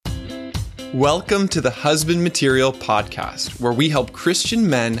Welcome to the Husband Material Podcast, where we help Christian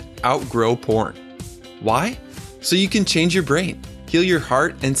men outgrow porn. Why? So you can change your brain, heal your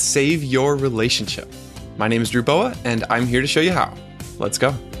heart, and save your relationship. My name is Drew Boa, and I'm here to show you how. Let's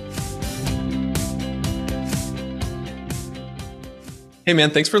go. Hey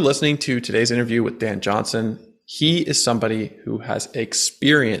man, thanks for listening to today's interview with Dan Johnson. He is somebody who has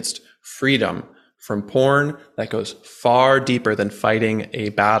experienced freedom from porn that goes far deeper than fighting a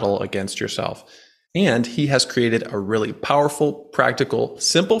battle against yourself. And he has created a really powerful, practical,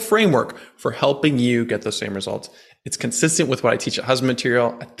 simple framework for helping you get those same results. It's consistent with what I teach at Husband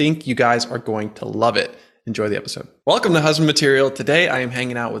Material. I think you guys are going to love it. Enjoy the episode. Welcome to Husband Material. Today, I am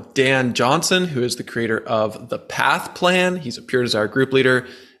hanging out with Dan Johnson, who is the creator of The Path Plan. He's a Pure Desire group leader, and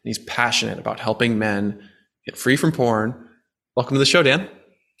he's passionate about helping men get free from porn. Welcome to the show, Dan.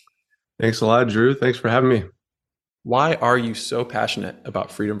 Thanks a lot, Drew. Thanks for having me. Why are you so passionate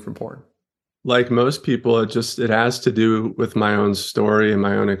about freedom from porn? Like most people, it has to do with my own story and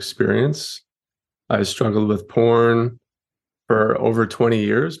my own experience. I struggled with porn for over 20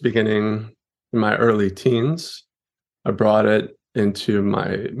 years, beginning in my early teens. I brought it into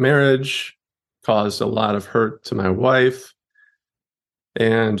my marriage, caused a lot of hurt to my wife,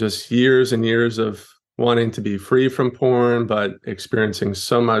 and just years and years of wanting to be free from porn, but experiencing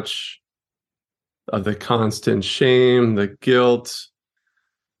so much of the constant shame, the guilt,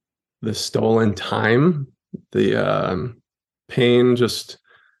 the stolen time, the pain, just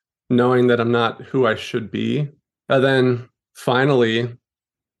knowing that I'm not who I should be. And then finally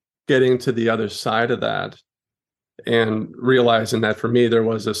getting to the other side of that and realizing that for me, there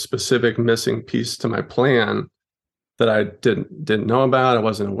was a specific missing piece to my plan that I didn't know about, I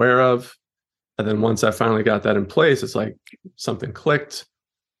wasn't aware of. And then once I finally got that in place, it's like something clicked.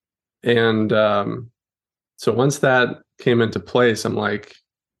 And so once that came into place, I'm like,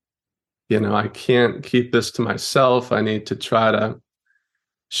 I can't keep this to myself. I need to try to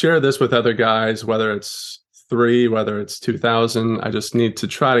share this with other guys, whether it's 3, whether it's 2,000. I just need to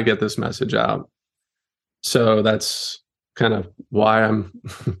try to get this message out. So that's kind of why I'm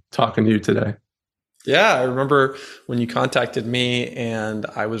talking to you today. Yeah, I remember when you contacted me and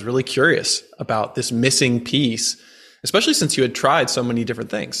I was really curious about this missing piece, especially since you had tried so many different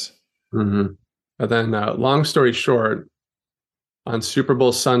things. Mm-hmm. But then long story short, on Super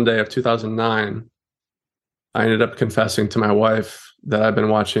Bowl Sunday of 2009, I ended up confessing to my wife that I've been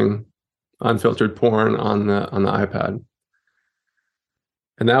watching unfiltered porn on the iPad.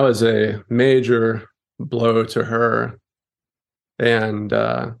 And that was a major blow to her. And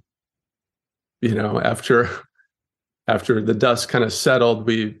after the dust kind of settled,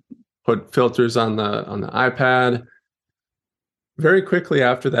 we put filters on the iPad. Very quickly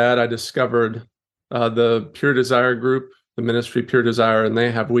after that, I discovered the Pure Desire group, the ministry Pure Desire, and they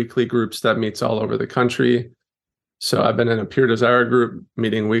have weekly groups that meets all over the country. So I've been in a Pure Desire group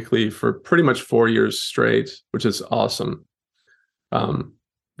meeting weekly for pretty much 4 years straight, which is awesome.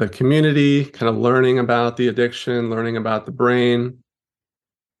 The community, kind of learning about the addiction, learning about the brain,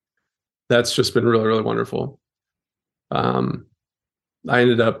 that's just been really, really wonderful. I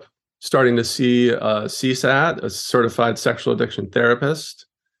ended up starting to see a CSAT, a certified sexual addiction therapist,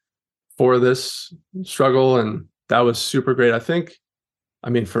 for this struggle. And that was super great.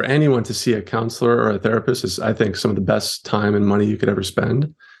 For anyone to see a counselor or a therapist is, I think, some of the best time and money you could ever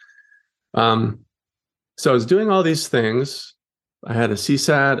spend. So I was doing all these things. I had a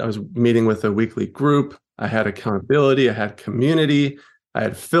CSAT. I was meeting with a weekly group. I had accountability. I had community. I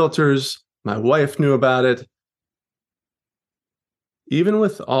had filters. My wife knew about it. Even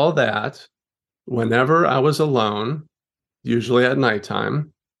with all that, whenever I was alone, usually at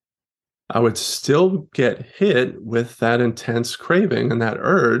nighttime, I would still get hit with that intense craving and that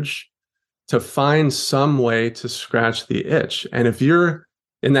urge to find some way to scratch the itch. And if you're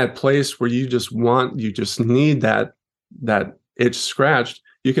in that place where you just need that itch scratched,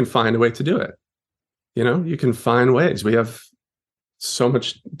 you can find a way to do it. You can find ways. We have so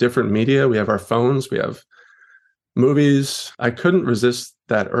much different media. We have our phones, we have movies. I couldn't resist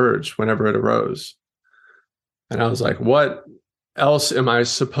that urge whenever it arose. And I was like, what else am I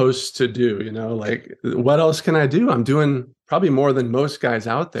supposed to do? What else can I do? I'm doing probably more than most guys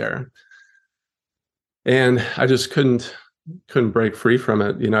out there. And I just couldn't break free from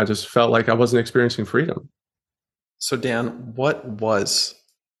it. I just felt like I wasn't experiencing freedom. So Dan, what was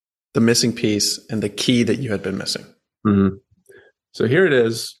the missing piece and the key that you had been missing? Mm-hmm. So here it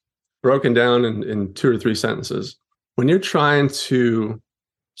is, broken down in 2 or 3 sentences. When you're trying to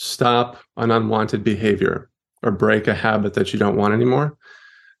stop an unwanted behavior or break a habit that you don't want anymore,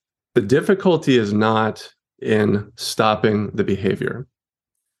 the difficulty is not in stopping the behavior.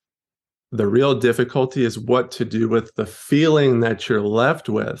 The real difficulty is what to do with the feeling that you're left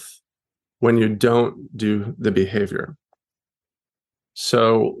with when you don't do the behavior.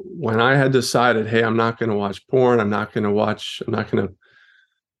 So when I had decided, hey, I'm not going to watch porn, I'm not going to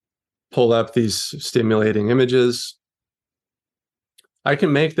pull up these stimulating images, I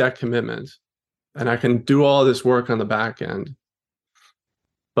can make that commitment and I can do all this work on the back end.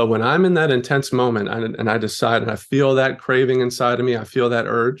 But when I'm in that intense moment and I decide and I feel that craving inside of me, I feel that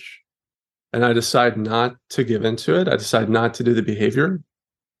urge, and I decide not to give into it, I decide not to do the behavior,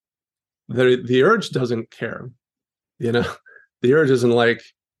 the urge doesn't care. The urge isn't like,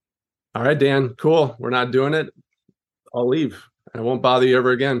 all right, Dan, cool, we're not doing it, I'll leave. I won't bother you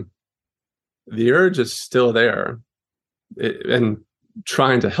ever again. The urge is still there and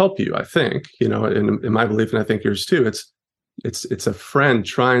trying to help you, I think, in my belief, and I think yours too, it's a friend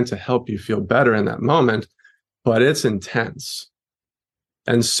trying to help you feel better in that moment, but it's intense.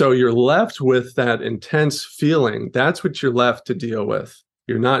 And so you're left with that intense feeling. That's what you're left to deal with.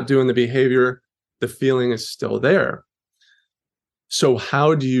 You're not doing the behavior. The feeling is still there. So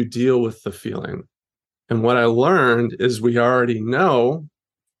how do you deal with the feeling? And what I learned is we already know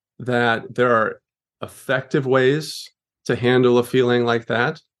that there are effective ways to handle a feeling like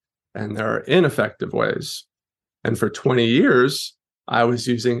that, and there are ineffective ways. And for 20 years, I was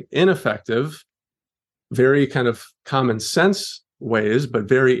using ineffective, very kind of common sense ways, but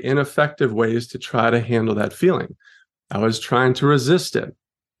very ineffective ways to try to handle that feeling. I was trying to resist it.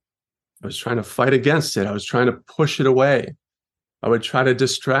 I was trying to fight against it. I was trying to push it away. I would try to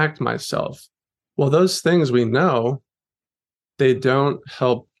distract myself. Well, those things we know, they don't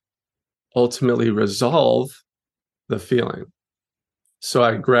help ultimately resolve the feeling. So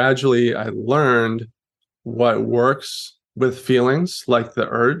I learned what works with feelings like the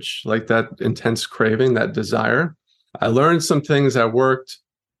urge, like that intense craving, that desire. I learned some things that worked.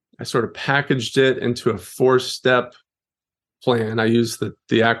 I sort of packaged it into a 4-step plan. I use the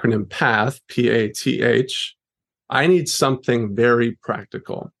acronym PATH, P-A-T-H. I need something very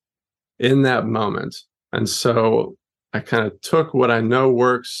practical in that moment. And so I kind of took what I know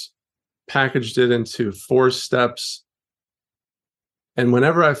works, packaged it into 4 steps. And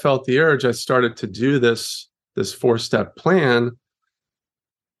whenever I felt the urge, I started to do this 4-step plan.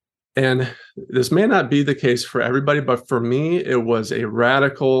 And this may not be the case for everybody, but for me, it was a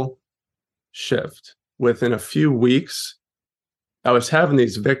radical shift. Within a few weeks, I was having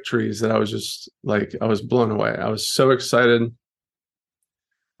these victories that I was just like, I was blown away. I was so excited.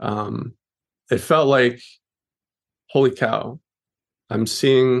 It felt like, holy cow, I'm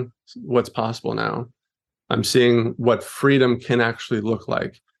seeing what's possible now. I'm seeing what freedom can actually look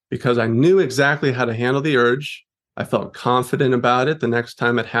like, because I knew exactly how to handle the urge. I felt confident about it the next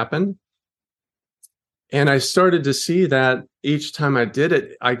time it happened. And I started to see that each time I did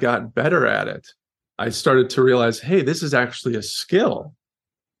it, I got better at it. I started to realize, hey, this is actually a skill.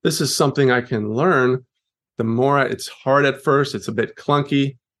 This is something I can learn. It's hard at first, it's a bit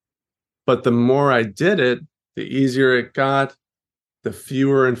clunky, but the more I did it, the easier it got, the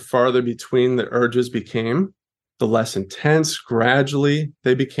fewer and farther between the urges became, the less intense gradually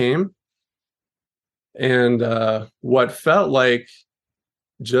they became. And what felt like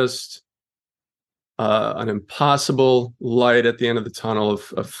just an impossible light at the end of the tunnel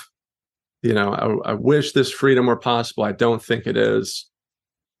of I wish this freedom were possible. I don't think it is.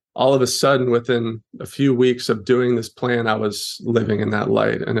 All of a sudden, within a few weeks of doing this plan, I was living in that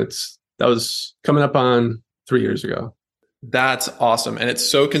light. And that was coming up on 3 years ago. That's awesome. And it's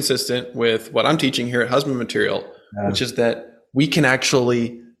so consistent with what I'm teaching here at Husband Material, which is that we can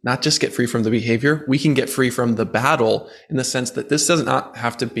actually not just get free from the behavior, we can get free from the battle, in the sense that this does not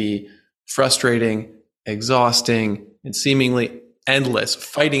have to be frustrating, exhausting, and seemingly endless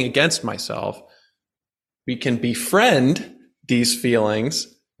fighting against myself. We can befriend these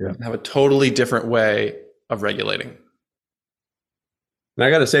feelings and have a totally different way of regulating. And I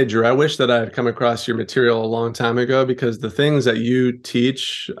got to say, Drew, I wish that I had come across your material a long time ago, because the things that you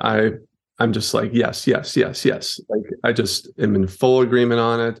teach, I'm just like, yes. Like, I just am in full agreement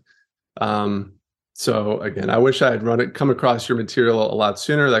on it. So again, I wish I had come across your material a lot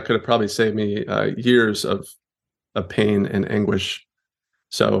sooner. That could have probably saved me years of pain and anguish.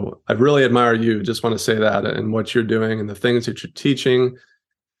 So I really admire you. Just want to say that, and what you're doing and the things that you're teaching.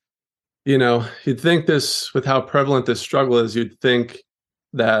 You'd think this, with how prevalent this struggle is, you'd think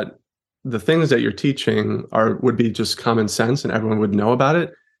that the things that you're teaching would be just common sense and everyone would know about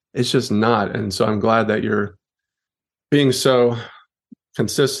it. It's just not. And so I'm glad that you're being so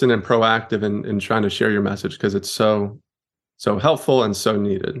consistent and proactive in trying to share your message, because it's so helpful and so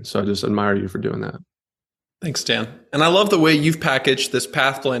needed. So I just admire you for doing that. Thanks, Dan. And I love the way you've packaged this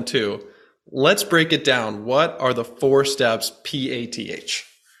path plan too. let's break it down. What are the 4 steps PATH?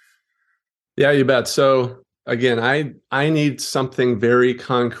 Yeah, you bet. So again, I need something very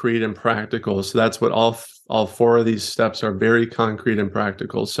concrete and practical. So that's what all 4 of these steps are, very concrete and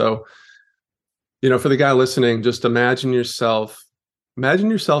practical. So, for the guy listening, just imagine yourself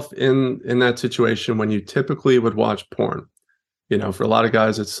in that situation when you typically would watch porn. For a lot of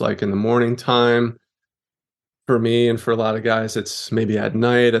guys, it's like in the morning time. For me and for a lot of guys, it's maybe at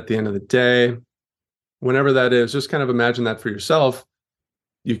night, at the end of the day. Whenever that is, just kind of imagine that for yourself.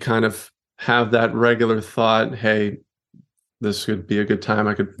 You kind of have that regular thought, hey, this could be a good time.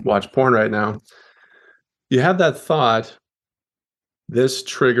 I could watch porn right now. You have that thought, this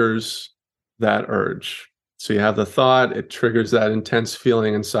triggers that urge. So you have the thought, it triggers that intense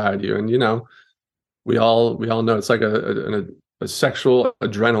feeling inside you. And, we all know it's like a sexual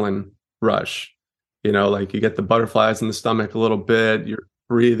adrenaline rush. Like you get the butterflies in the stomach a little bit, your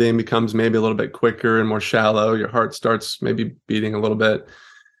breathing becomes maybe a little bit quicker and more shallow, your heart starts maybe beating a little bit.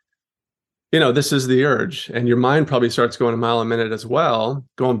 This is the urge, and your mind probably starts going a mile a minute as well,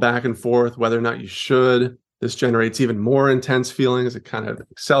 going back and forth, whether or not you should. This generates even more intense feelings. It kind of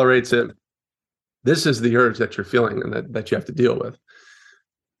accelerates it. This is the urge that you're feeling and that you have to deal with.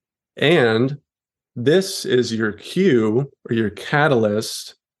 And this is your cue or your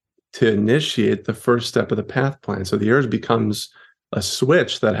catalyst to initiate the first step of the path plan. So the urge becomes a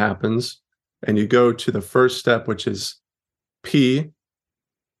switch that happens, and you go to the first step, which is P,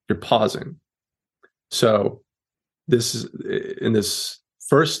 you're pausing. So this is in this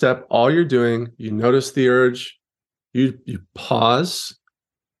first step, all you're doing, you notice the urge, you pause,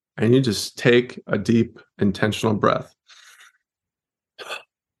 and you just take a deep, intentional breath.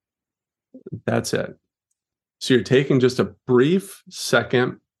 That's it. So you're taking just a brief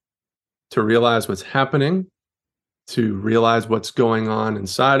second to realize what's happening, to realize what's going on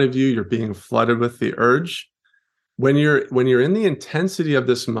inside of you. You're being flooded with the urge. When you're in the intensity of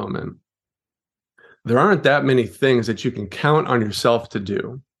this moment, there aren't that many things that you can count on yourself to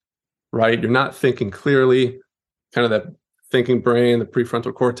do, right? You're not thinking clearly, kind of that thinking brain, the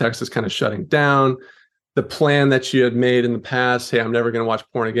prefrontal cortex is kind of shutting down. The plan that you had made in the past, hey, I'm never going to watch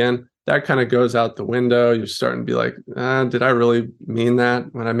porn again, that kind of goes out the window. You're starting to be like, did I really mean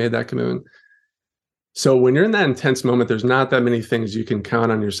that when I made that commitment? So when you're in that intense moment, there's not that many things you can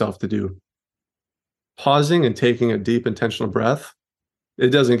count on yourself to do. Pausing and taking a deep, intentional breath, it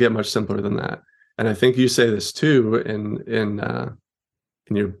doesn't get much simpler than that. And I think you say this too in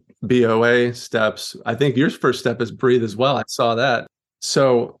your BOA steps. I think your first step is breathe as well. I saw that.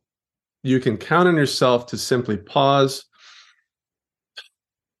 So you can count on yourself to simply pause,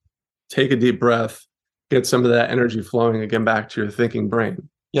 take a deep breath, get some of that energy flowing again back to your thinking brain.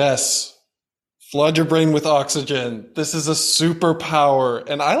 Yes. Flood your brain with oxygen. This is a superpower.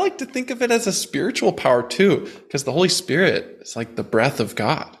 And I like to think of it as a spiritual power too, because the Holy Spirit is like the breath of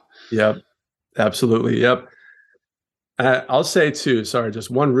God. Yep. Absolutely. Yep. I'll say too, sorry,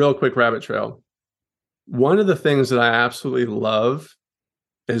 just one real quick rabbit trail. One of the things that I absolutely love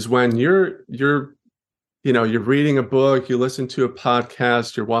is when you're reading a book, you listen to a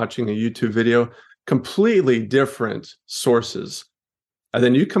podcast, you're watching a YouTube video, completely different sources. And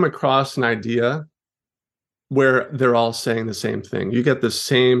then you come across an idea where they're all saying the same thing. You get the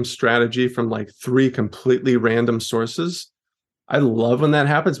same strategy from like 3 completely random sources. I love when that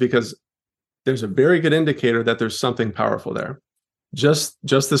happens because there's a very good indicator that there's something powerful there. Just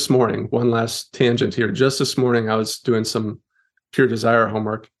this morning, one last tangent here. Just this morning, I was doing some Pure Desire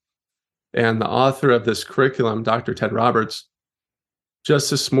homework, and the author of this curriculum, Dr. Ted Roberts, just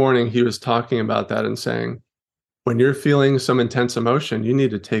this morning, he was talking about that and saying, when you're feeling some intense emotion, you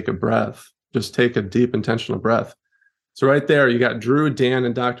need to take a breath. Just take a deep, intentional breath. So right there, you got Drew, Dan,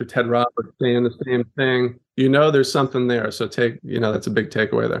 and Dr. Ted Roberts saying the same thing. There's something there. So that's a big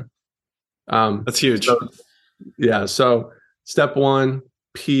takeaway there. That's huge. So step 1,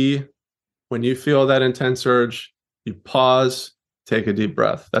 P, when you feel that intense urge, you pause, take a deep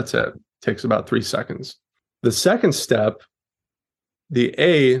breath. That's it. Takes about 3 seconds. The second step, the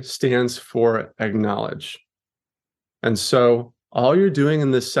A stands for acknowledge. And so all you're doing in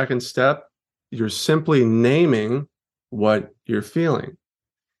this second step, you're simply naming what you're feeling.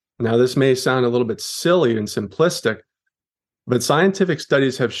 Now, this may sound a little bit silly and simplistic, but scientific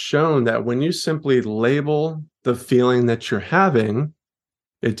studies have shown that when you simply label the feeling that you're having,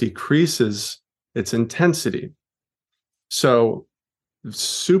 it decreases its intensity. So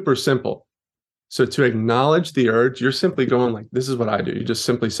super simple. So to acknowledge the urge, you're simply going like, this is what I do. You just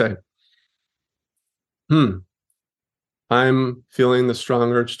simply say, I'm feeling the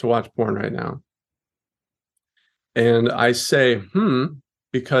strong urge to watch porn right now. And I say,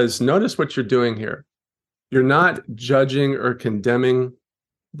 because notice what you're doing here. You're not judging or condemning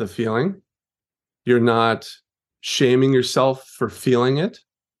the feeling. You're not shaming yourself for feeling it.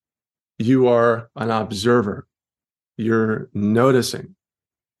 You are an observer. You're noticing.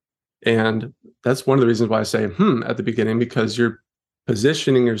 And that's one of the reasons why I say, at the beginning, because you're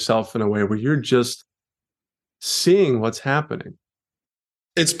positioning yourself in a way where you're just seeing what's happening.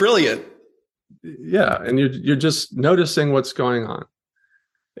 It's brilliant. Yeah. And you're just noticing what's going on.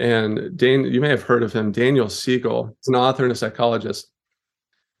 And you may have heard of him, Daniel Siegel. He's an author and a psychologist.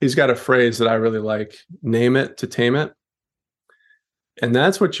 He's got a phrase that I really like, name it to tame it. And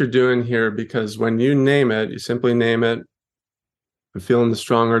that's what you're doing here, because when you name it, you simply name it. I'm feeling the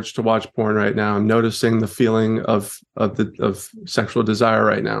strong urge to watch porn right now. I'm noticing the feeling of sexual desire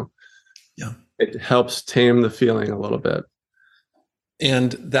right now. Yeah. It helps tame the feeling a little bit.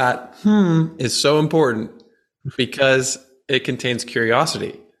 And that is so important because it contains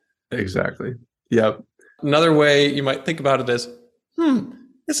curiosity. Exactly. Yep. Another way you might think about it is,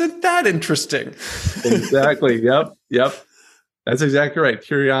 isn't that interesting? Exactly. Yep. That's exactly right.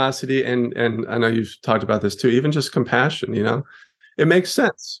 Curiosity. And I know you've talked about this too, even just compassion, it makes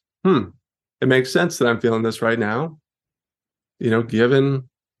sense. It makes sense that I'm feeling this right now, given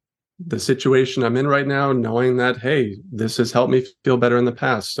the situation I'm in right now, knowing that, hey, this has helped me feel better in the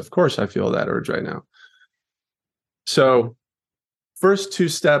past. Of course, I feel that urge right now. So first two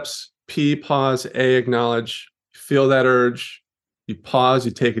steps, P, pause, A, acknowledge, feel that urge. You pause,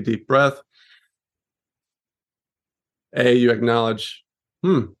 you take a deep breath. A, you acknowledge,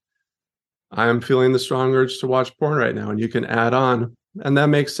 I'm feeling the strong urge to watch porn right now. And you can add on, and that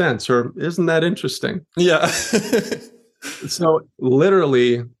makes sense. Or isn't that interesting? Yeah. So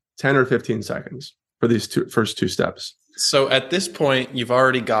literally 10 or 15 seconds for these first two steps. So at this point, you've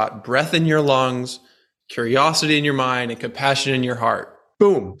already got breath in your lungs, curiosity in your mind, and compassion in your heart.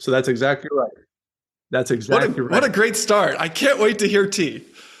 Boom. So that's exactly right. That's exactly right. What a great start. I can't wait to hear T.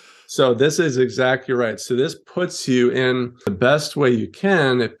 So this is exactly right. So this puts you in the best way you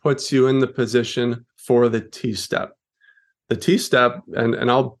can. It puts you in the position for the T step. The T step, and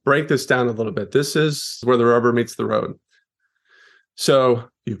I'll break this down a little bit. This is where the rubber meets the road. So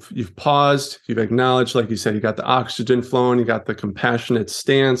you've paused, you've acknowledged, like you said, you got the oxygen flowing, you got the compassionate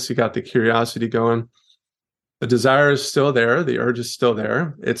stance, you got the curiosity going. The desire is still there. The urge is still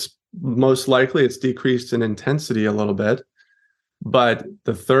there. It's most likely it's decreased in intensity a little bit. But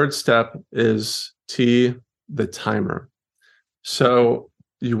the third step is T, the timer. So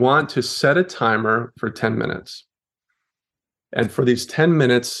you want to set a timer for 10 minutes. And for these 10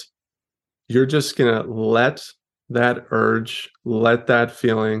 minutes, you're just going to let that urge, let that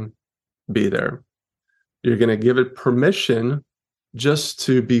feeling be there. You're going to give it permission just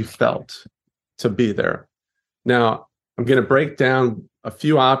to be felt, to be there. Now, I'm going to break down a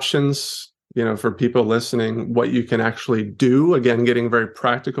few options, for people listening, what you can actually do. Again, getting very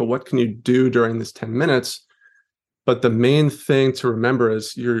practical. What can you do during this 10 minutes? But the main thing to remember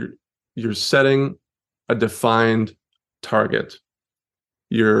is you're setting a defined target.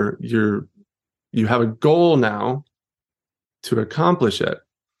 You have a goal now to accomplish it.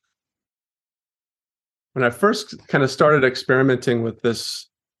 When I first kind of started experimenting with this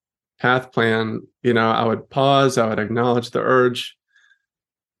path plan, I would pause, I would acknowledge the urge,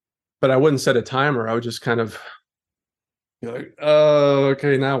 but I wouldn't set a timer. I would just kind of be like, oh,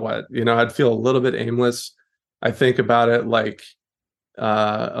 okay, now what? I'd feel a little bit aimless. I think about it like,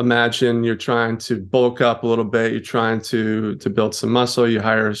 imagine you're trying to bulk up a little bit. You're trying to build some muscle. You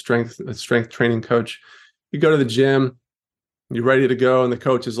hire a strength training coach. You go to the gym, you're ready to go. And the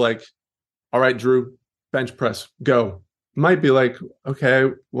coach is like, all right, Drew, bench press, go. Might be like,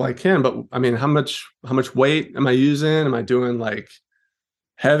 okay, well, I can, but I mean, how much weight am I using? Am I doing like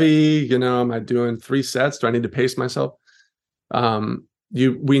heavy? Am I doing 3 sets? Do I need to pace myself?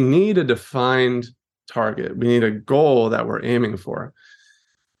 We need a defined target. We need a goal that we're aiming for.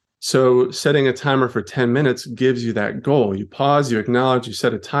 So setting a timer for 10 minutes gives you that goal. You pause, you acknowledge, you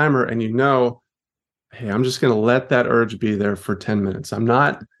set a timer, and hey, I'm just going to let that urge be there for 10 minutes.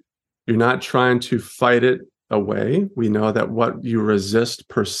 You're not trying to fight it away. We know that what you resist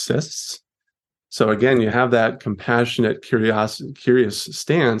persists. So again, you have that compassionate, curious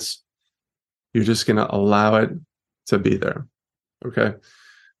stance. You're just going to allow it to be there. Okay.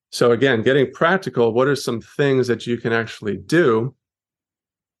 So again, getting practical, what are some things that you can actually do?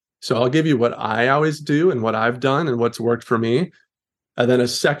 So I'll give you what I always do and what I've done and what's worked for me, and then a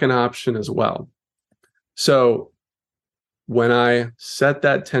second option as well. So when I set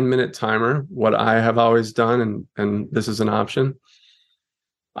that 10-minute timer, what I have always done, and this is an option,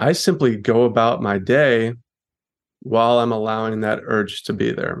 I simply go about my day while I'm allowing that urge to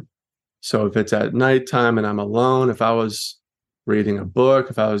be there. So if it's at nighttime and I'm alone, if I was reading a book,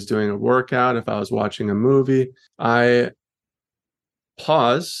 if I was doing a workout, if I was watching a movie, I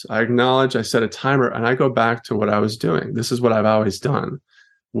pause, I acknowledge, I set a timer, and I go back to what I was doing. This is what I've always done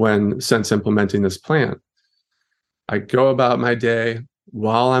since implementing this plan. I go about my day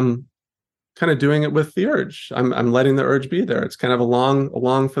while I'm kind of doing it with the urge. I'm letting the urge be there. It's kind of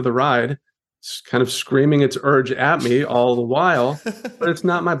along for the ride. It's kind of screaming its urge at me all the while, but it's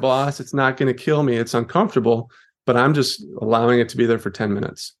not my boss. It's not going to kill me. It's uncomfortable, but I'm just allowing it to be there for 10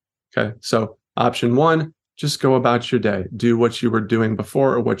 minutes. Okay. So option one, just go about your day. Do what you were doing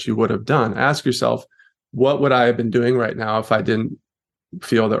before or what you would have done. Ask yourself, what would I have been doing right now if I didn't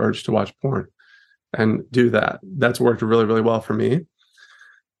feel the urge to watch porn? And do that. That's worked really, really well for me.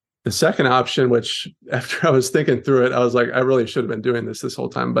 The second option, which after I was thinking through it, I was like, I really should have been doing this whole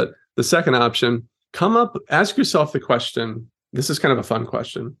time. But the second option, ask yourself the question. This is kind of a fun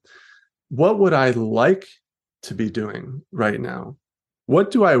question. What would I like to be doing right now?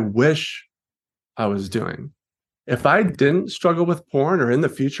 What do I wish I was doing? If I didn't struggle with porn, or in the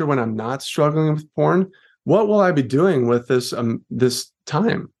future when I'm not struggling with porn, what will I be doing with this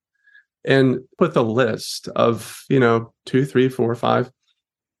time? And put the list of, 2, 3, 4, 5,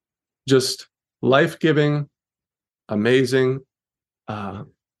 just life-giving, amazing,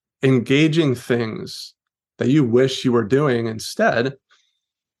 engaging things that you wish you were doing instead.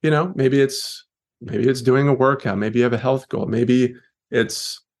 Maybe it's doing a workout. Maybe you have a health goal. Maybe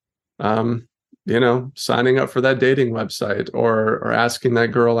it's signing up for that dating website, or asking that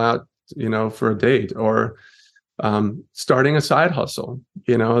girl out, for a date, or starting a side hustle,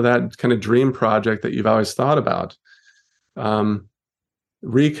 that kind of dream project that you've always thought about,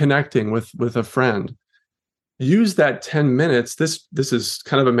 reconnecting with a friend. Use that 10 minutes. This is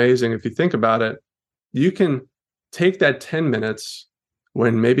kind of amazing. If you think about it, you can take that 10 minutes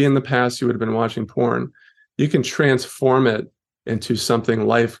when maybe in the past you would have been watching porn. You can transform it into something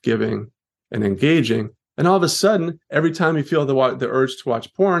life-giving and engaging. And all of a sudden, every time you feel the urge to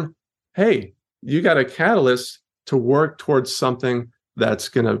watch porn, hey, you got a catalyst to work towards something that's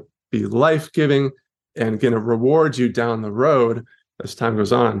going to be life-giving and going to reward you down the road as time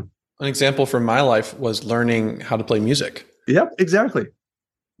goes on. An example from my life was learning how to play music. Yep, exactly.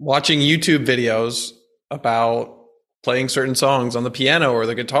 Watching YouTube videos about playing certain songs on the piano or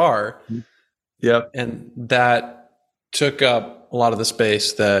the guitar. Yep. And that took up a lot of the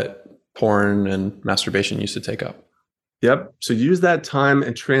space that porn and masturbation used to take up. Yep. So use that time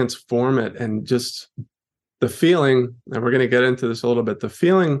and transform it, and just the feeling, and we're going to get into this a little bit, the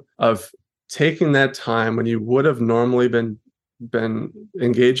feeling of taking that time when you would have normally been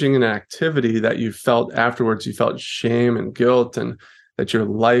engaging in an activity that you felt afterwards, you felt shame and guilt, and that your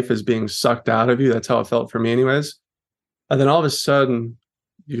life is being sucked out of you. That's how it felt for me anyways. And then all of a sudden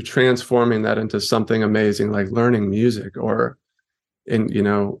you're transforming that into something amazing, like learning music, or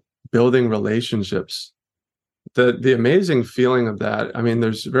building relationships. The amazing feeling of that, I mean,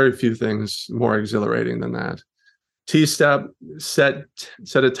 there's very few things more exhilarating than that. T-step, set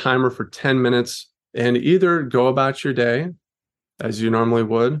a timer for 10 minutes and either go about your day as you normally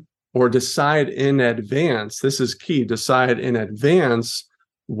would, or decide in advance. This is key. Decide in advance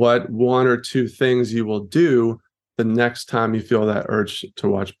what 1 or 2 things you will do the next time you feel that urge to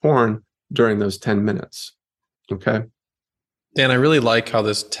watch porn during those 10 minutes. Okay. Dan, I really like how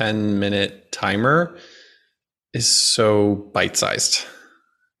this 10-minute timer is so bite-sized.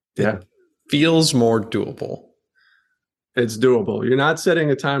 Yeah. It feels more doable. It's doable. You're not setting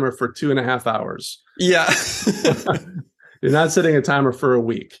a timer for 2.5 hours. Yeah. You're not setting a timer for a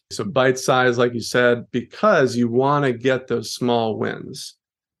week. So bite size, like you said, because you want to get those small wins.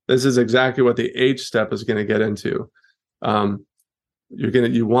 This is exactly what the H step is going to get into.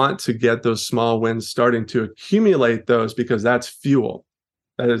 You want to get those small wins, starting to accumulate those, because that's fuel.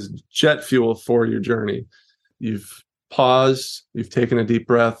 That is jet fuel for your journey. You've paused, you've taken a deep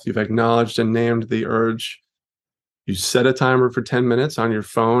breath, you've acknowledged and named the urge. You set a timer for 10 minutes on your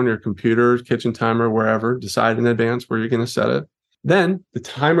phone, your computer, kitchen timer, wherever. Decide in advance where you're going to set it. Then the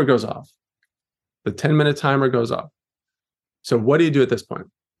timer goes off. The 10-minute timer goes off. So what do you do at this point?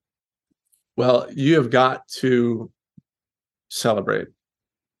 Well, you have got to celebrate.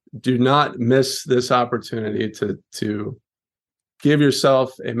 Do not miss this opportunity to give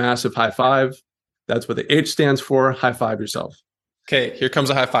yourself a massive high five. That's what the H stands for. High five yourself. Okay, here comes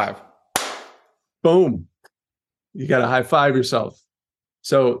a high five. Boom. You got to high five yourself.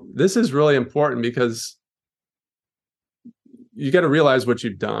 So this is really important, because you got to realize what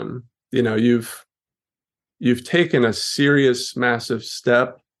you've done. You've taken a serious, massive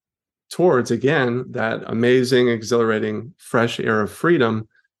step towards, again, that amazing, exhilarating, fresh air of freedom.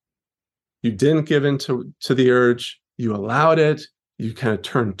 You didn't give in to the urge. You allowed it. You kind of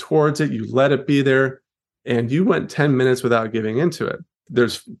turned towards it. You let it be there. And you went 10 minutes without giving into it.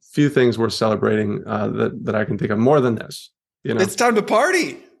 There's few things worth celebrating that I can think of more than this. It's time to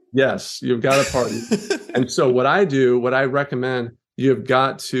party. Yes, you've got to party. And so what I recommend, you've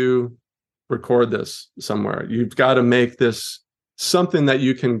got to record this somewhere. You've got to make this something that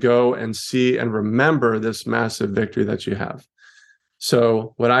you can go and see and remember this massive victory that you have.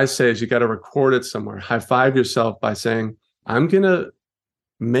 So what I say is you got to record it somewhere. High five yourself by saying, I'm going to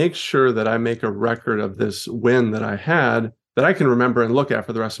make sure that I make a record of this win that I had that I can remember and look at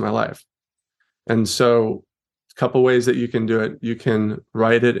for the rest of my life. And so a couple ways that you can do it. You can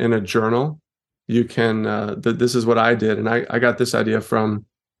write it in a journal. You can, this is what I did. And I got this idea from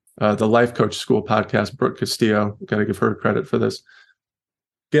the Life Coach School podcast, Brooke Castillo. Got to give her credit for this.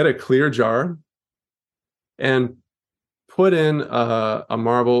 Get a clear jar and put in a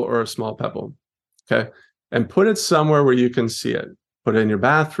marble or a small pebble. Okay. And put it somewhere where you can see it. Put it in your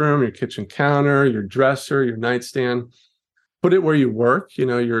bathroom, your kitchen counter, your dresser, your nightstand. Put it where you work,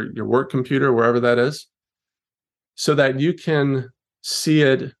 your work computer, wherever that is, so that you can see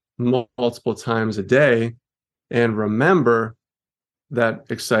it multiple times a day and remember that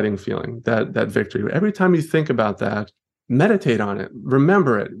exciting feeling, that victory. Every time you think about that, meditate on it,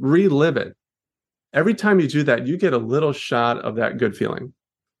 remember it, relive it. Every time you do that, you get a little shot of that good feeling.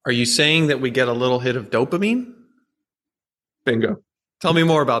 Are you saying that we get a little hit of dopamine? Bingo. Tell me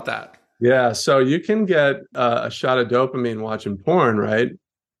more about that. Yeah, so you can get a shot of dopamine watching porn, right?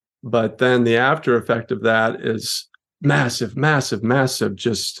 But then the after effect of that is massive, massive, massive,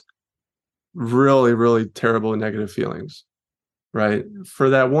 just really, really terrible negative feelings, right? For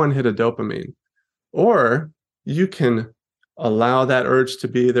that one hit of dopamine. Or you can allow that urge to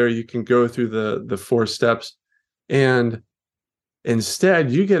be there. You can go through the 4 steps, and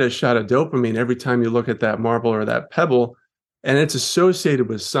instead you get a shot of dopamine every time you look at that marble or that pebble, and it's associated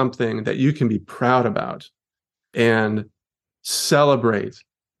with something that you can be proud about and celebrate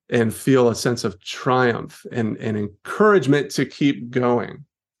and feel a sense of triumph and encouragement to keep going.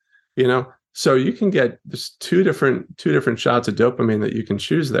 So you can get just two different shots of dopamine that you can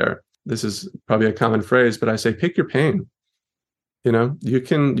choose there. This is probably a common phrase, but I say pick your pain. You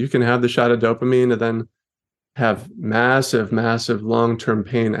can have the shot of dopamine and then have massive, massive long-term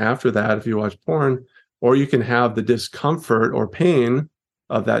pain after that if you watch porn, or you can have the discomfort or pain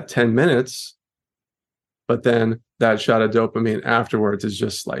of that 10 minutes, but then that shot of dopamine afterwards is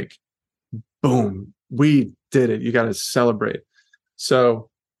just like, boom, we did it. You got to celebrate. So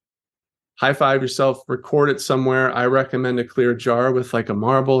high five yourself, record it somewhere. I recommend a clear jar with like a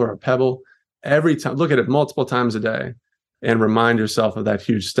marble or a pebble. Every time, look at it multiple times a day and remind yourself of that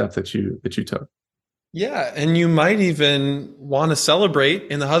huge step that you took. Yeah. And you might even want to celebrate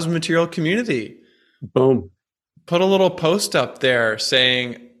in the husband material community. Boom. Put a little post up there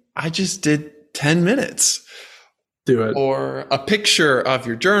saying, I just did 10 minutes. Do it. Or a picture of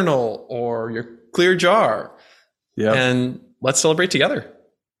your journal or your clear jar. Yeah. And let's celebrate together.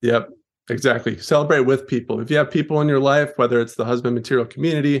 Yep. Exactly. Celebrate with people. If you have people in your life, whether it's the husband material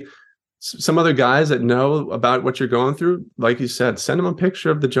community, some other guys that know about what you're going through, like you said, send them a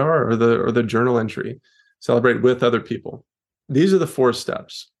picture of the jar or the journal entry. Celebrate with other people. These are the 4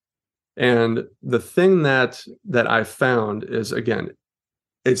 steps. And the thing that I found is, again,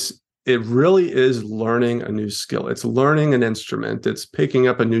 it really is learning a new skill. It's learning an instrument. It's picking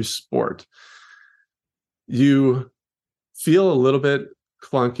up a new sport. You feel a little bit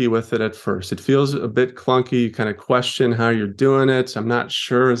clunky with it at first. It feels a bit clunky. You kind of question how you're doing it. I'm not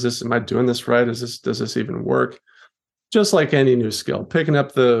sure. Am I doing this right? Does this even work? Just like any new skill, picking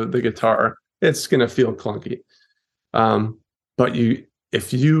up the guitar, it's going to feel clunky. But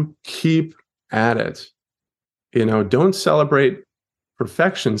if you keep at it, don't celebrate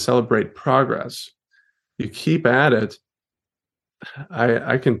perfection, celebrate progress. You keep at it.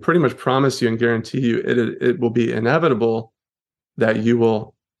 I can pretty much promise you and guarantee you it will be inevitable that you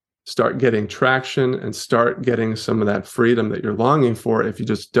will start getting traction and start getting some of that freedom that you're longing for if you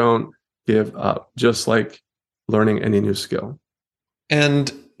just don't give up, just like learning any new skill.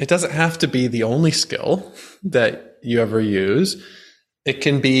 And it doesn't have to be the only skill that you ever use. It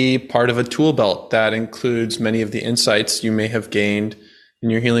can be part of a tool belt that includes many of the insights you may have gained in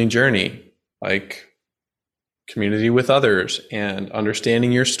your healing journey, like community with others and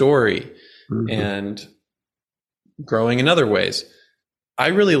understanding your story and growing in other ways. I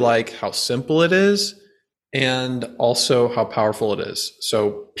really like how simple it is and also how powerful it is.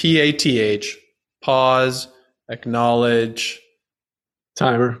 So PATH, pause, acknowledge,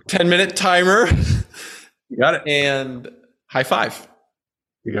 Timer. 10-minute timer. You got it. And high five.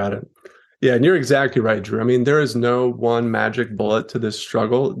 You got it. Yeah, and you're exactly right, Drew. I mean, there is no one magic bullet to this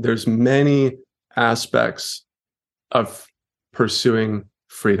struggle. There's many aspects of pursuing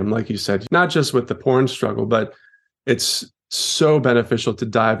freedom, like you said, not just with the porn struggle, but it's so beneficial to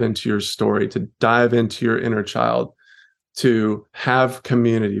dive into your story, to dive into your inner child, to have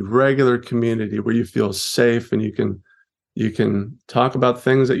community, regular community where you feel safe and you can talk about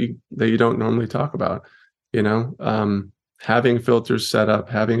things that you don't normally talk about, having filters set up,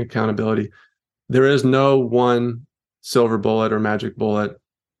 having accountability. There is no one silver bullet or magic bullet.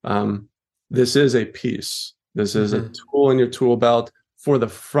 This is a piece. This is a tool in your tool belt for the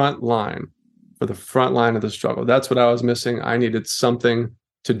front line of the struggle. That's what I was missing. I needed something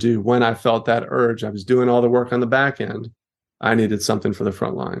to do when I felt that urge. I was doing all the work on the back end. I needed something for the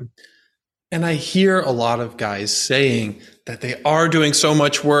front line. And I hear a lot of guys saying that they are doing so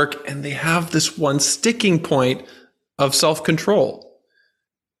much work and they have this one sticking point of self-control.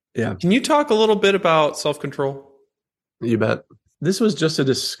 Yeah. Can you talk a little bit about self-control? You bet. This was just a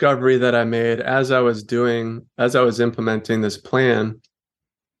discovery that I made as I was implementing this plan.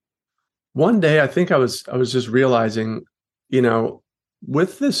 One day, I think I was just realizing,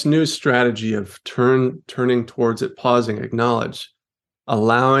 with this new strategy of turning towards it, pausing, acknowledge,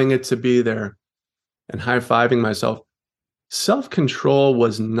 allowing it to be there, and high-fiving myself, self-control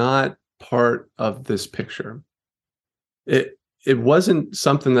was not part of this picture. It wasn't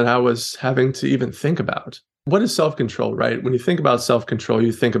something that I was having to even think about. What is self-control, right? When you think about self-control,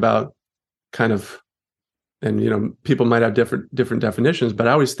 you think about kind of, and people might have different definitions, but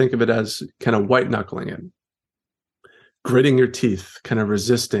I always think of it as kind of white knuckling it, gritting your teeth, kind of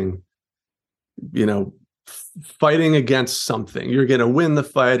resisting, fighting against something. You're going to win the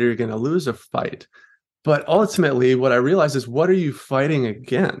fight or you're going to lose a fight. But ultimately, what I realized is, what are you fighting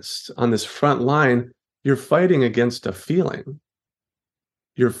against on this front line? You're fighting against a feeling.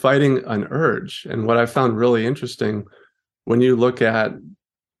 You're fighting an urge. And what I found really interesting, when you look at,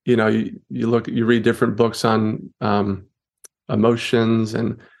 you read different books on emotions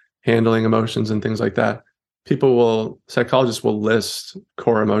and handling emotions and things like that. Psychologists will list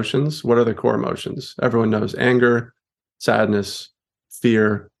core emotions. What are the core emotions? Everyone knows anger, sadness,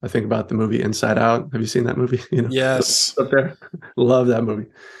 fear. I think about the movie Inside Out. Have you seen that movie? Yes. Up there. Love that movie.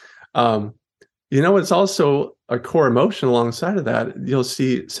 It's also a core emotion alongside of that. You'll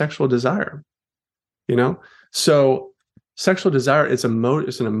see sexual desire, So sexual desire is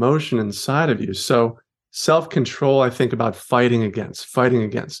an emotion inside of you. So self-control, I think about fighting against.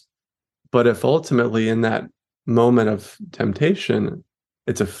 But if ultimately in that moment of temptation,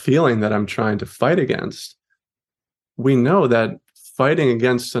 it's a feeling that I'm trying to fight against, we know that fighting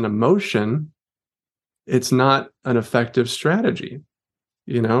against an emotion, it's not an effective strategy.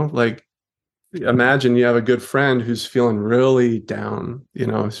 Like, imagine you have a good friend who's feeling really down,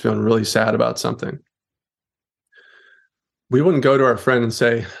 is feeling really sad about something. We wouldn't go to our friend and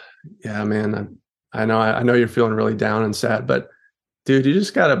say, yeah, man, I know you're feeling really down and sad, but dude, you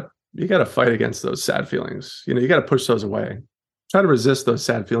gotta fight against those sad feelings. You gotta push those away. Try to resist those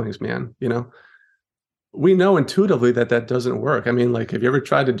sad feelings, man. We know intuitively that doesn't work. I mean, like, have you ever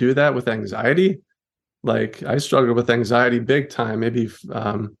tried to do that with anxiety? Like, I struggled with anxiety big time, maybe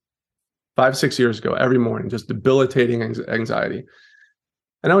 5-6 years ago, every morning, just debilitating anxiety.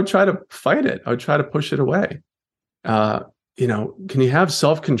 And I would try to fight it. I would try to push it away. Can you have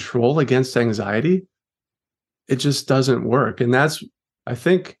self-control against anxiety? It just doesn't work. And that's, I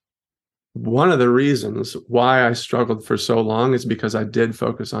think, one of the reasons why I struggled for so long is because I did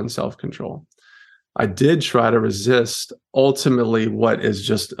focus on self-control. I did try to resist ultimately what is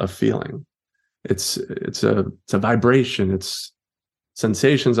just a feeling. It's a vibration. It's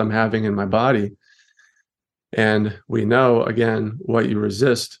sensations I'm having in my body. And we know, again, what you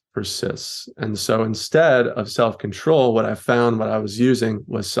resist persists. And so instead of self-control, what I was using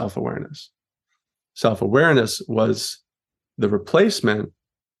was self-awareness. Self-awareness was the replacement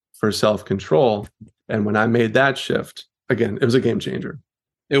for self-control. And when I made that shift, again, it was a game changer.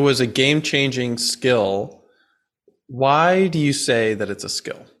 It was a game-changing skill. Why do you say that it's a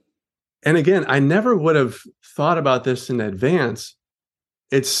skill? And again, I never would have thought about this in advance.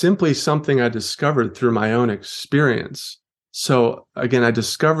 It's simply something I discovered through my own experience. So again, I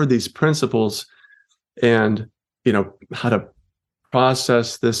discovered these principles and, how to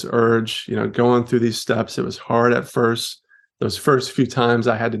process this urge, going through these steps. It was hard at first. Those first few times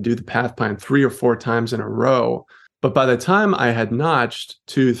I had to do the path plan 3 or 4 times in a row. But by the time I had notched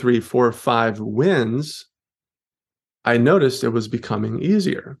 2, 3, 4, 5 wins, I noticed it was becoming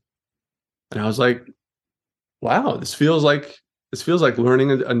easier. And I was like, wow, this feels like this feels like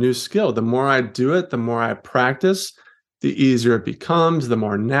learning a new skill. The more I do it, the more I practice, the easier it becomes, the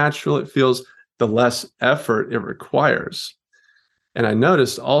more natural it feels, the less effort it requires. And I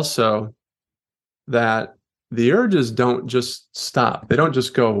noticed also that the urges don't just stop. They don't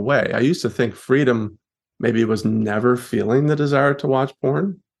just go away. I used to think freedom maybe was never feeling the desire to watch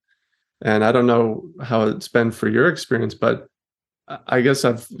porn. And I don't know how it's been for your experience, but I guess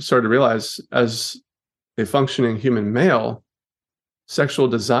I've started to realize as a functioning human male, sexual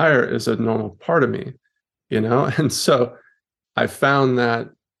desire is a normal part of me, you know? And so I found that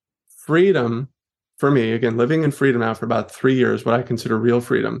freedom for me, again, living in freedom now for about 3 years, what I consider real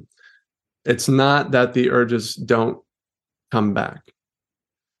freedom, it's not that the urges don't come back.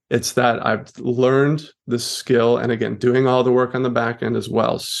 It's that I've learned the skill, and again, doing all the work on the back end as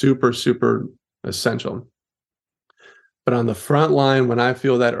well, super, super essential. But on the front line, when I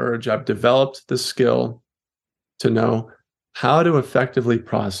feel that urge, I've developed the skill to know how to effectively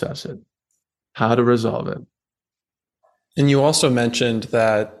process it, how to resolve it. And you also mentioned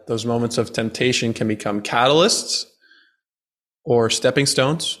that those moments of temptation can become catalysts or stepping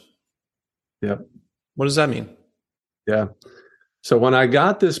stones. Yep. What does that mean? Yeah. So when I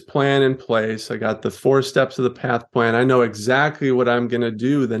got this plan in place, I got the 4 steps of the path plan. I know exactly what I'm going to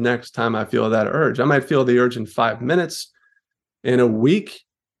do the next time I feel that urge. I might feel the urge in 5 minutes, in a week,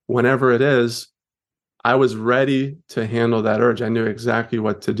 whenever it is. I was ready to handle that urge. I knew exactly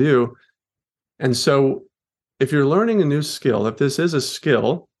what to do. And so if you're learning a new skill, if this is a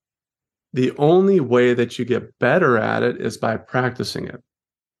skill, the only way that you get better at it is by practicing it,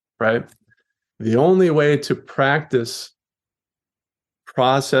 right? The only way to practice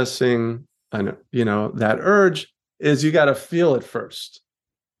processing that urge is you got to feel it first.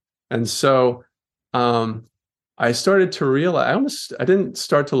 And so I started to realize I didn't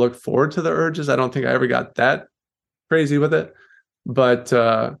start to look forward to the urges. I don't think I ever got that crazy with it, but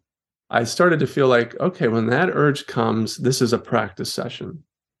I started to feel like, okay, when that urge comes, this is a practice session.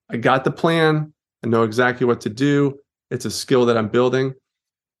 I got the plan. I know exactly what to do. It's a skill that I'm building.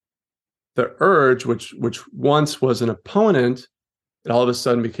 The urge, which once was an opponent, it all of a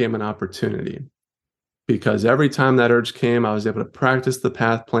sudden became an opportunity, because every time that urge came, I was able to practice the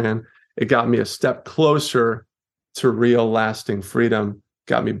path plan. It got me a step closer to real lasting freedom,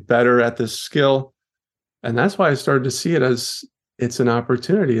 got me better at this skill. And that's why I started to see it as it's an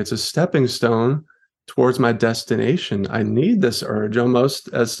opportunity. It's a stepping stone towards my destination. I need this urge almost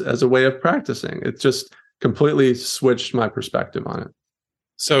as a way of practicing. It just completely switched my perspective on it.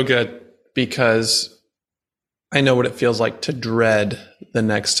 So good, because I know what it feels like to dread the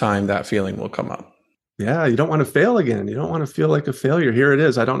next time that feeling will come up. Yeah, you don't want to fail again. You don't want to feel like a failure. Here it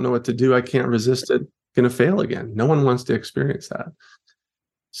is. I don't know what to do. I can't resist it. Going to fail again. No one wants to experience that.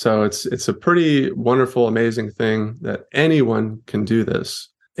 So it's a pretty wonderful, amazing thing that anyone can do this.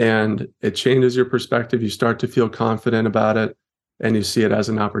 And it changes your perspective. You start to feel confident about it, and you see it as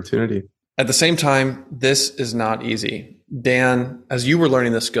an opportunity. At the same time, this is not easy. Dan, as you were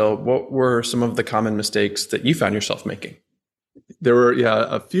learning this skill, what were some of the common mistakes that you found yourself making? There were,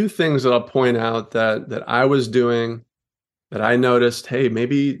 a few things that I'll point out that I was doing that I noticed, hey,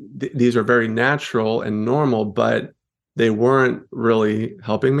 maybe these are very natural and normal, but they weren't really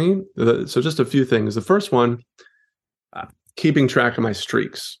helping me. So just a few things. The first one, keeping track of my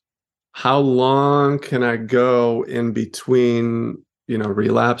streaks. How long can I go in between,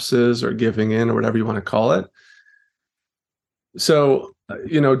 relapses or giving in or whatever you want to call it? So,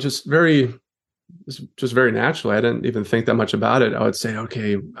 just very naturally, I didn't even think that much about it. I would say,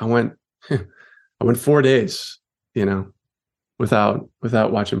 okay, I went 4 days, without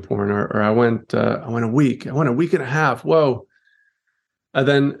watching porn, or I went a week. I went a week and a half. Whoa.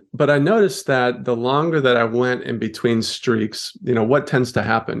 But I noticed that the longer that I went in between streaks, what tends to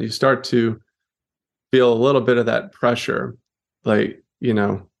happen? You start to feel a little bit of that pressure, like,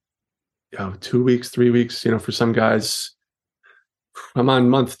 2 weeks, 3 weeks, for some guys, I'm on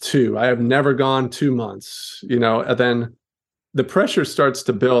month 2. I have never gone 2 months, and then the pressure starts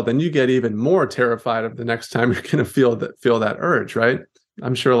to build, and you get even more terrified of the next time you're going to feel that urge, right?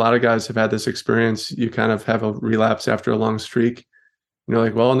 I'm sure a lot of guys have had this experience. You kind of have a relapse after a long streak. And you're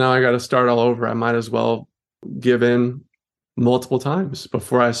like, well, now I got to start all over. I might as well give in multiple times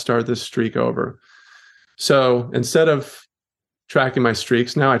before I start this streak over. So instead of tracking my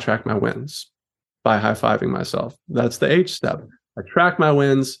streaks, now I track my wins by high-fiving myself. That's the H step. I track my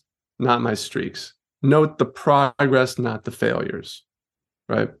wins, not my streaks. Note the progress, not the failures,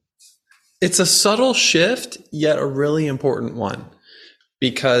 right? It's a subtle shift, yet a really important one,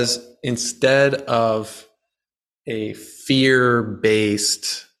 because instead of a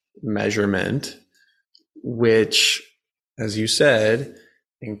fear-based measurement, which as you said,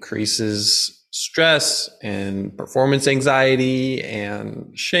 increases stress and performance anxiety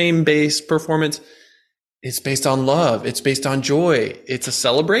and shame-based performance. It's based on love. It's based on joy. It's a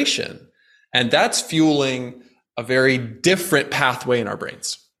celebration. And that's fueling a very different pathway in our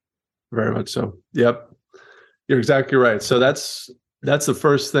brains. Very much so. Yep. You're exactly right. So that's the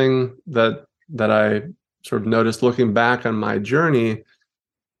first thing that I sort of noticed looking back on my journey.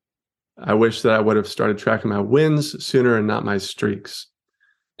 I wish that I would have started tracking my wins sooner and not my streaks.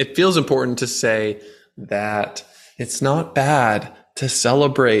 It feels important to say that it's not bad to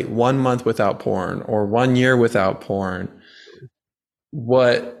celebrate 1 month without porn or 1 year without porn.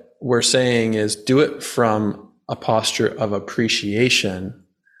 What we're saying is do it from a posture of appreciation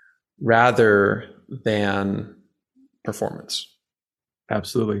rather than performance.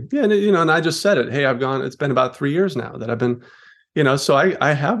 Absolutely. Yeah. And, and I just said it. Hey, it's been about 3 years now that I've been, so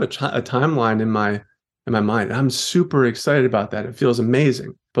I have a timeline in my mind. I'm super excited about that. It feels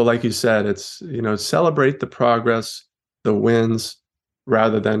amazing. But like you said, it's, celebrate the progress, the wins,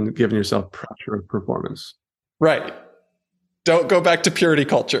 rather than giving yourself pressure of performance. Right. Don't go back to purity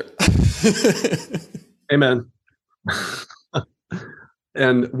culture. Amen.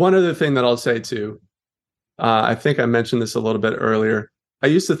 And one other thing that I'll say too, I think I mentioned this a little bit earlier. I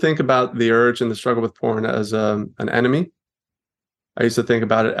used to think about the urge and the struggle with porn as an enemy. I used to think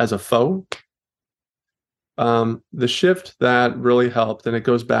about it as a foe. The shift that really helped, and it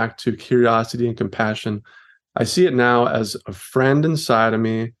goes back to curiosity and compassion. I see it now as a friend inside of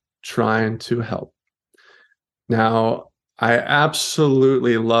me trying to help. Now, I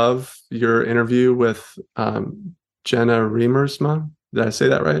absolutely love your interview with Jenna Riemersma. Did I say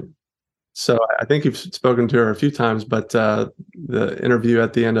that right? So I think you've spoken to her a few times, but the interview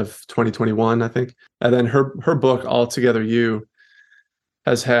at the end of 2021, I think, and then her book, Altogether You,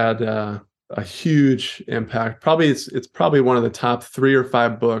 has had a huge impact. Probably it's probably one of the top 3 or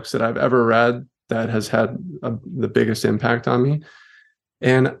 5 books that I've ever read that has had the biggest impact on me.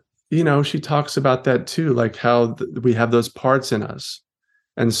 And she talks about that too, like how we have those parts in us.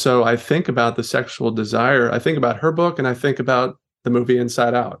 And so I think about the sexual desire. I think about her book, and I think about the movie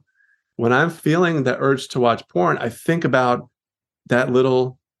Inside Out. When I'm feeling the urge to watch porn, I think about that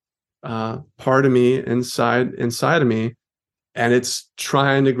little part of me inside of me, and it's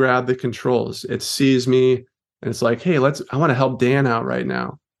trying to grab the controls. It sees me, and it's like, hey, I want to help Dan out right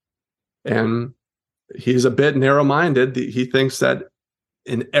now. And he's a bit narrow-minded. He thinks that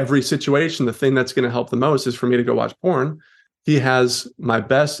in every situation, the thing that's going to help the most is for me to go watch porn. He has my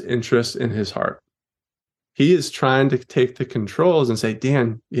best interest in his heart. He is trying to take the controls and say,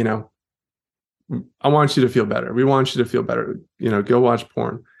 Dan, I want you to feel better. We want you to feel better. Go watch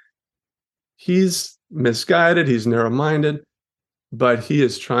porn. He's misguided. He's narrow-minded, but he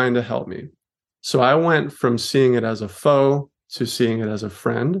is trying to help me. So I went from seeing it as a foe to seeing it as a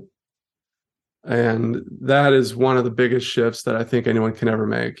friend. And that is one of the biggest shifts that I think anyone can ever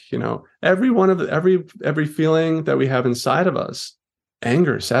make. Every feeling that we have inside of us,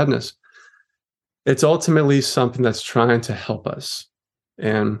 anger, sadness, it's ultimately something that's trying to help us.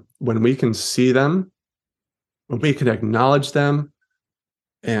 And when we can see them, when we can acknowledge them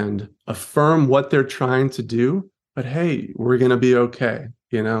and affirm what they're trying to do, but hey, we're going to be okay.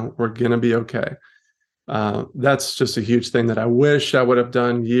 We're going to be okay. That's just a huge thing that I wish I would have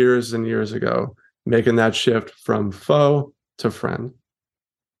done years and years ago, making that shift from foe to friend.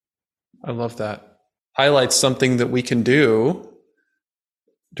 I love that. Highlights something that we can do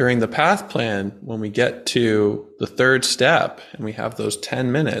during the path plan when we get to the 3rd step and we have those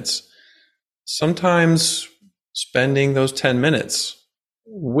 10 minutes. Sometimes spending those 10 minutes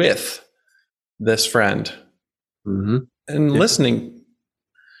with this friend and listening,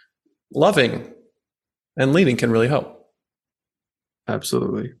 loving, and leading can really help.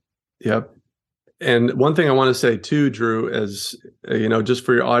 Absolutely. Yep. And one thing I want to say too, Drew, is, just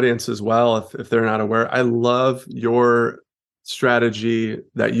for your audience as well, if they're not aware, I love your strategy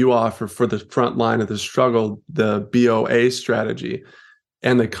that you offer for the front line of the struggle, the BOA strategy.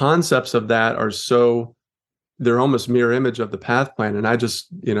 And the concepts of that they're almost mirror image of the path plan. And I just,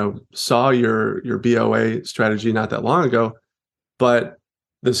 saw your BOA strategy not that long ago, but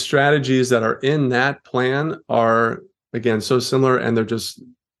the strategies that are in that plan are, again, so similar, and they're just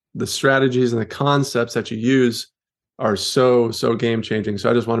the strategies and the concepts that you use are so game changing. So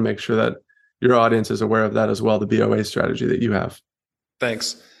I just want to make sure that your audience is aware of that as well, the BOA strategy that you have.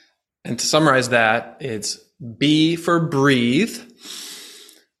 Thanks. And to summarize that, it's B for breathe,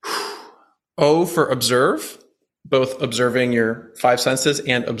 O for observe, both observing your 5 senses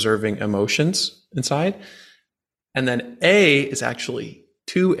and observing emotions inside. And then A is actually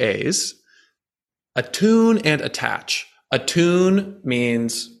 2 A's, attune and attach. Attune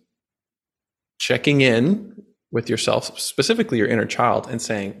means checking in with yourself, specifically your inner child, and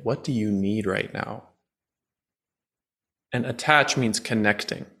saying, what do you need right now? And attach means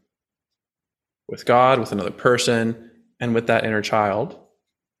connecting with God, with another person, and with that inner child.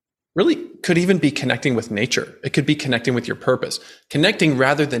 Really could even be connecting with nature. It could be connecting with your purpose, connecting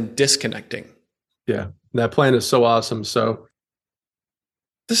rather than disconnecting. Yeah, that plan is so awesome. So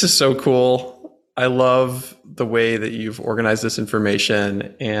this is so cool. I love the way that you've organized this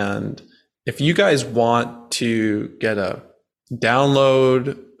information. And if you guys want to get a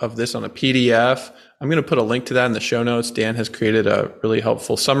download of this on a PDF, I'm going to put a link to that in the show notes. Dan has created a really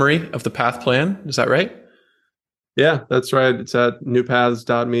helpful summary of the path plan. Is that right? Yeah, that's right. It's at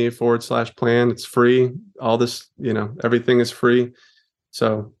newpaths.me/plan. It's free. All this, everything is free.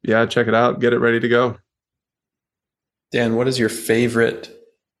 So yeah, check it out. Get it ready to go. Dan, what is your favorite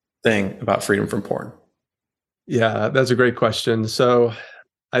thing about freedom from porn? Yeah, that's a great question. So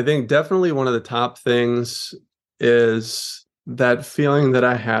I think definitely one of the top things is that feeling that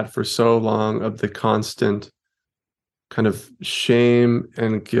I had for so long of the constant kind of shame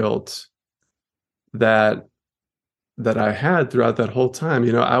and guilt that I had throughout that whole time.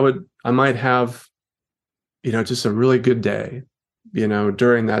 I might have, just a really good day,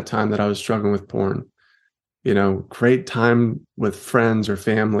 during that time that I was struggling with porn, great time with friends or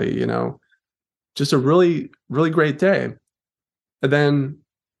family, just a really, really great day. And then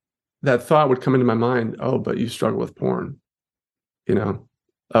that thought would come into my mind, oh, but you struggle with porn,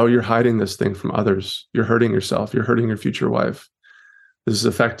 oh, you're hiding this thing from others. You're hurting yourself. You're hurting your future wife. This is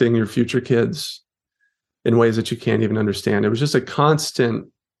affecting your future kids in ways that you can't even understand. It was just a constant,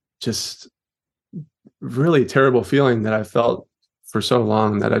 just really terrible feeling that I felt for so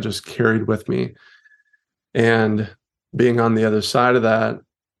long that I just carried with me. And being on the other side of that,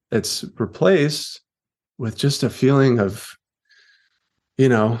 it's replaced with just a feeling of,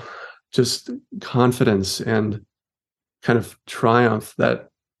 just confidence and kind of triumph, that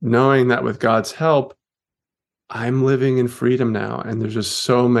knowing that with God's help, I'm living in freedom now. And there's just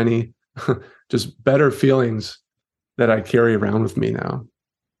so many just better feelings that I carry around with me now.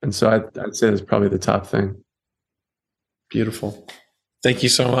 And so I'd say that's probably the top thing. Beautiful. Thank you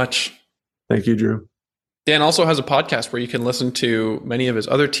so much. Thank you, Drew. Dan also has a podcast where you can listen to many of his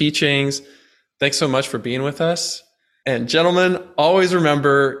other teachings. Thanks so much for being with us. And gentlemen, always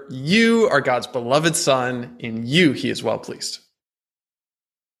remember, you are God's beloved son. In you, he is well pleased.